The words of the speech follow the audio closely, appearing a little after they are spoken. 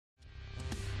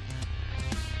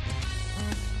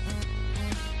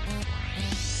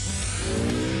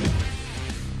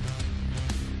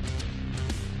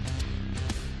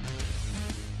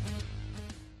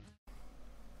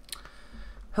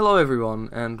Hello everyone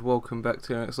and welcome back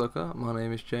to OnyxLocker. My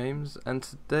name is James and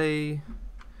today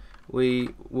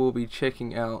we will be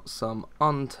checking out some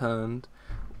Unturned,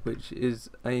 which is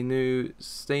a new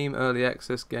Steam Early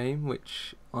Access game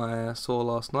which I saw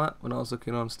last night when I was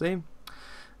looking on Steam,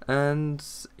 and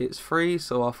it's free,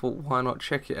 so I thought why not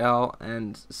check it out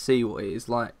and see what it is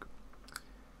like.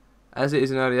 As it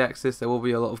is in early access, there will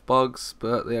be a lot of bugs,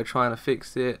 but they are trying to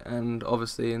fix it, and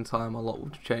obviously in time a lot will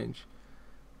change.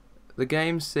 The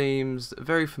game seems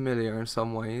very familiar in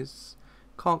some ways.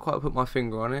 Can't quite put my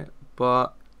finger on it,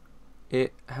 but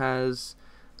it has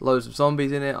loads of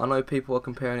zombies in it. I know people are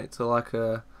comparing it to like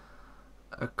a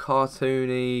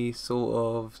cartoony sort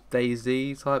of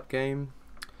DayZ type game,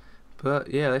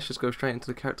 but yeah, let's just go straight into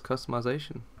the character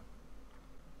customization.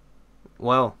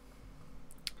 Well,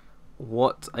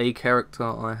 what a character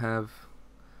I have.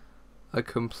 A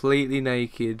completely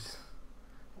naked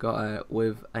guy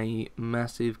with a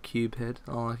massive cube head.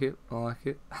 I like it, I like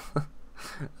it.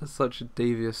 That's such a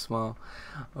devious smile.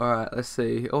 Alright, let's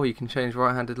see. Oh, you can change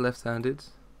right-handed, left-handed.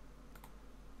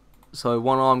 So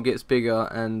one arm gets bigger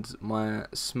and my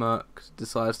smirk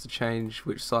decides to change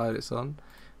which side it's on.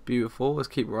 Beautiful. Let's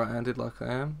keep right-handed like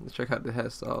I am. Let's check out the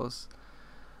hairstyles.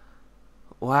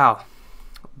 Wow.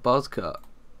 Buzz cut.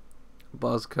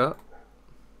 Buzz cut.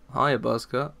 Hiya, buzz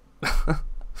cut.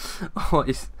 What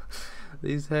is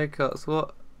these haircuts?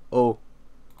 What? Oh,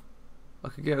 I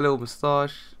could get a little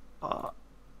moustache. Oh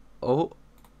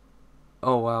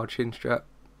wow, chin strap.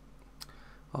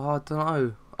 Oh, I don't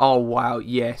know. Oh wow,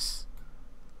 yes,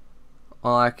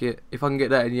 I like it. If I can get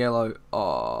that in yellow,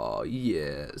 oh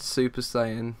yeah, Super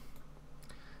Saiyan.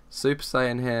 Super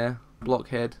Saiyan hair,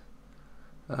 blockhead.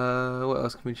 What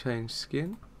else can we change?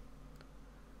 Skin.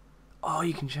 Oh,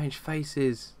 you can change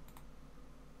faces.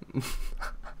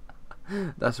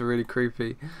 That's really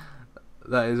creepy.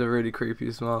 That is a really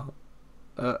creepy smile.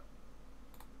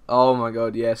 Oh my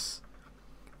god, yes.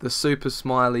 The Super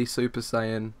Smiley Super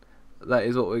Saiyan. That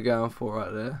is what we're going for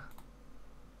right there.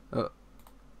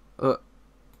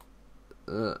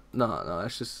 No,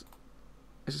 let's just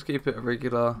keep it a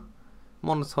regular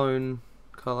monotone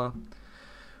colour.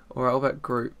 Alright, what about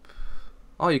group?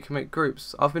 Oh, you can make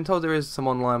groups. I've been told there is some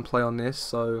online play on this,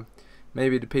 so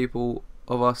maybe the people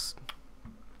of us,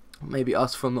 maybe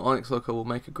us from the OnyxLocker will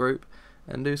make a group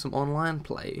and do some online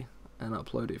play and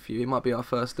upload it for you. It might be our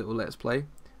first little let's play,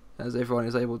 as everyone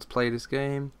is able to play this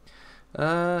game.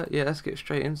 Yeah, let's get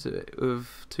straight into it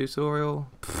with tutorial.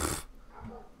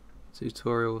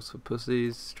 Tutorials for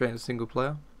pussies. Straight into single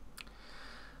player.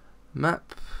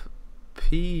 Map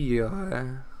Pie.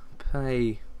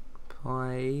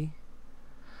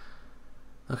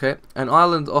 Okay, an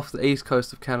island off the east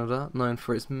coast of Canada, known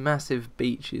for its massive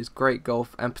beaches, great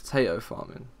golf, and potato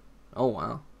farming. Oh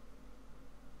wow.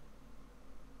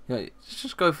 Yeah, let's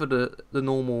just go for the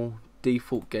normal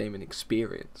default gaming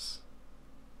experience.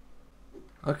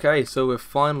 Okay, so we're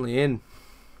finally in.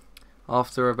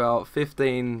 After about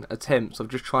 15 attempts of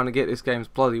just trying to get this game's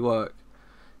bloody work.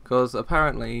 Because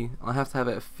apparently I have to have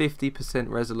it at 50%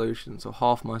 resolution, so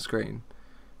half my screen.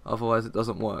 Otherwise it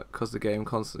doesn't work, because the game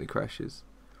constantly crashes.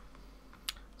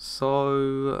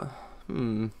 So,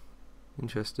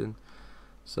 interesting.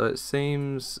 So it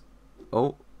seems,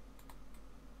 oh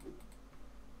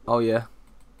yeah,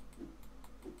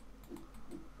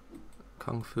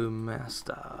 Kung Fu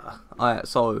Master. Alright,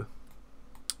 so,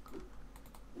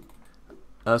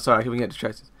 sorry, I can get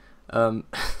distracted.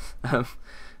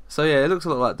 So yeah, it looks a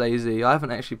lot like DayZ. I haven't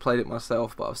actually played it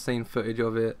myself, but I've seen footage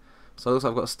of it. So it looks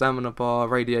like I've got a stamina bar,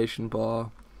 radiation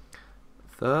bar,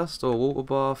 thirst or water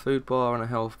bar, food bar, and a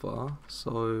health bar.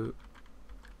 So,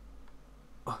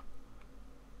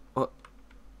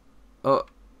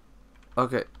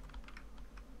 okay.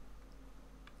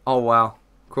 Oh wow,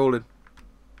 crawling.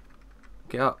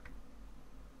 Get up.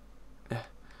 Yeah.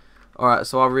 Alright,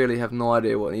 so I really have no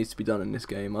idea what needs to be done in this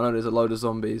game. I know there's a load of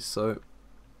zombies, so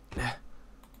yeah.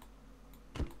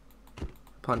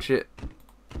 Punch it.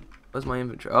 Where's my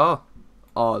inventory? Oh,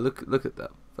 look at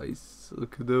that face.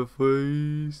 Look at the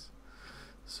face.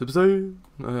 Super Saiyan.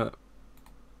 Okay.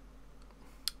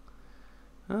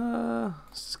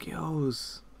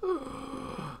 Skills.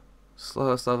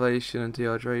 Slow starvation and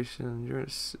dehydration.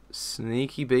 Endurance.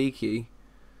 Sneaky beaky.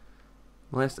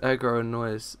 Less aggro and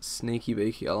noise. Sneaky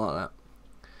beaky. I like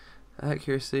that.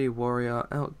 Accuracy, warrior,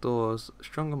 outdoors,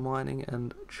 stronger mining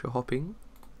and chopping,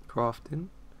 crafting.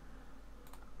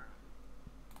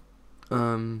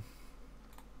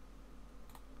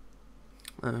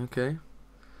 Okay.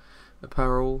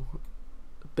 Apparel,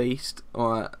 beast.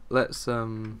 Alright, let's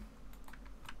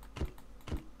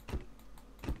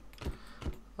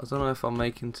I don't know if I'm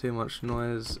making too much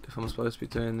noise, if I'm supposed to be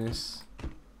doing this.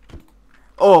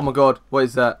 Oh my god, what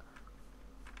is that?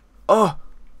 Oh!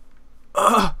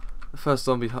 Oh! The first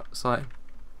zombie sighting.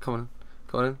 Come on,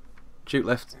 come on in. Juke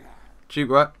left. Juke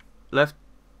right. Left.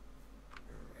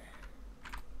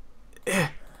 Yeah.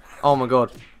 Oh my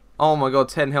god. Oh my god,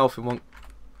 10 health in one.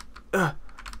 Can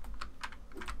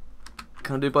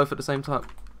I do both at the same time?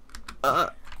 No.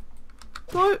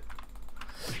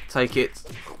 Take it.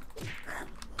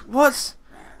 What?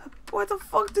 Where the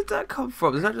fuck did that come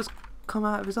from? Did that just come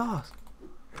out of his ass?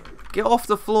 Get off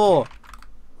the floor.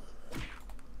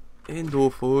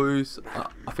 Indoor voice.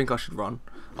 I think I should run.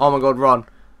 Oh my god, run.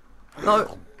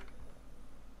 No.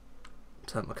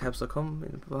 Turned my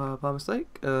cabs.com by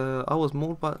mistake. I was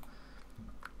mauled by...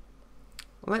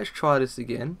 Let's try this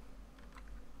again.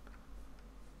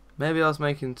 Maybe I was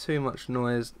making too much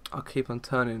noise. I'll keep on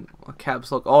turning my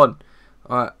caps lock on.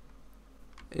 Alright.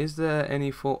 Is there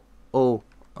any for... Oh.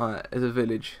 Alright, there's a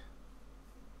village.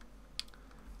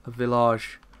 A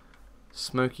village.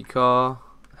 Smoky car.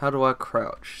 How do I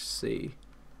crouch? C.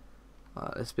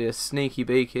 Let's be a sneaky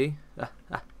beaky.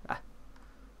 Let's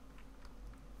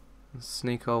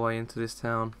sneak our way into this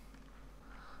town.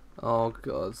 Oh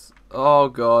god. Oh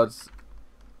god.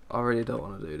 I really don't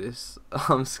want to do this.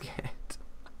 I'm scared.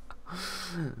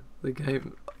 The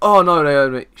game. Oh no, they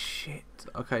heard me. Shit.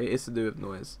 Okay, it's to do with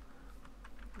noise.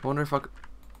 I wonder if I could.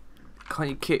 Can't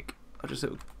you kick? I just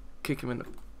kick him in the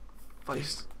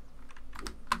face.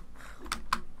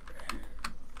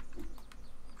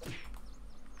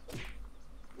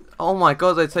 Oh my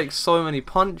god, they take so many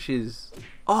punches.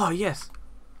 Oh yes.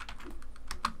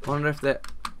 I wonder if they're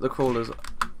the crawlers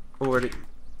already.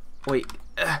 Wait.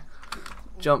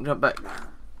 Jump back.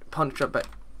 Punch, jump back.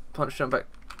 Punch, jump back.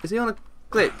 Is he on a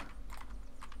click?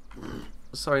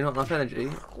 Sorry, not enough energy.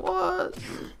 What?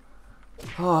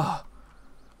 Oh.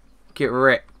 Get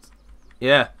wrecked.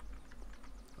 Yeah.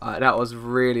 Alright, that was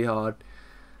really hard.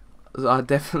 I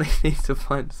definitely need to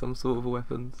find some sort of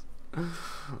weapons.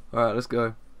 Alright, let's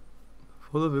go.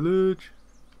 For the village.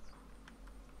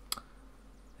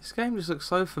 This game just looks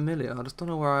so familiar. I just don't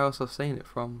know where else I've seen it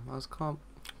from. I just can't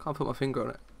put my finger on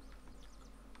it.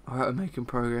 Alright, we're making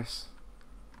progress.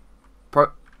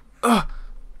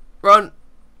 Run!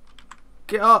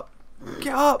 Get up!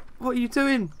 Get up! What are you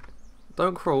doing?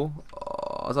 Don't crawl.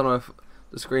 Oh, I don't know if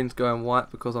the screen's going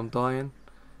white because I'm dying.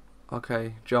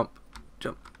 Okay, jump.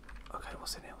 Jump. Okay,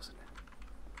 what's in here? What's in here?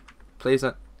 Please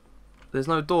don't. There's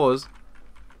no doors.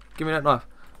 Give me that knife.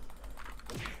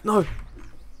 No!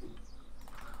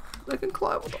 They can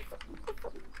climb.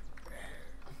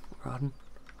 Run.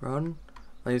 Run.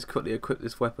 I need to quickly equip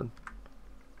this weapon.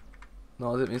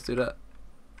 No, I didn't mean to do that.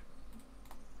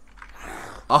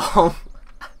 Oh!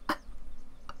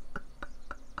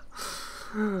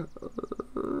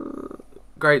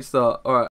 Great start. Alright.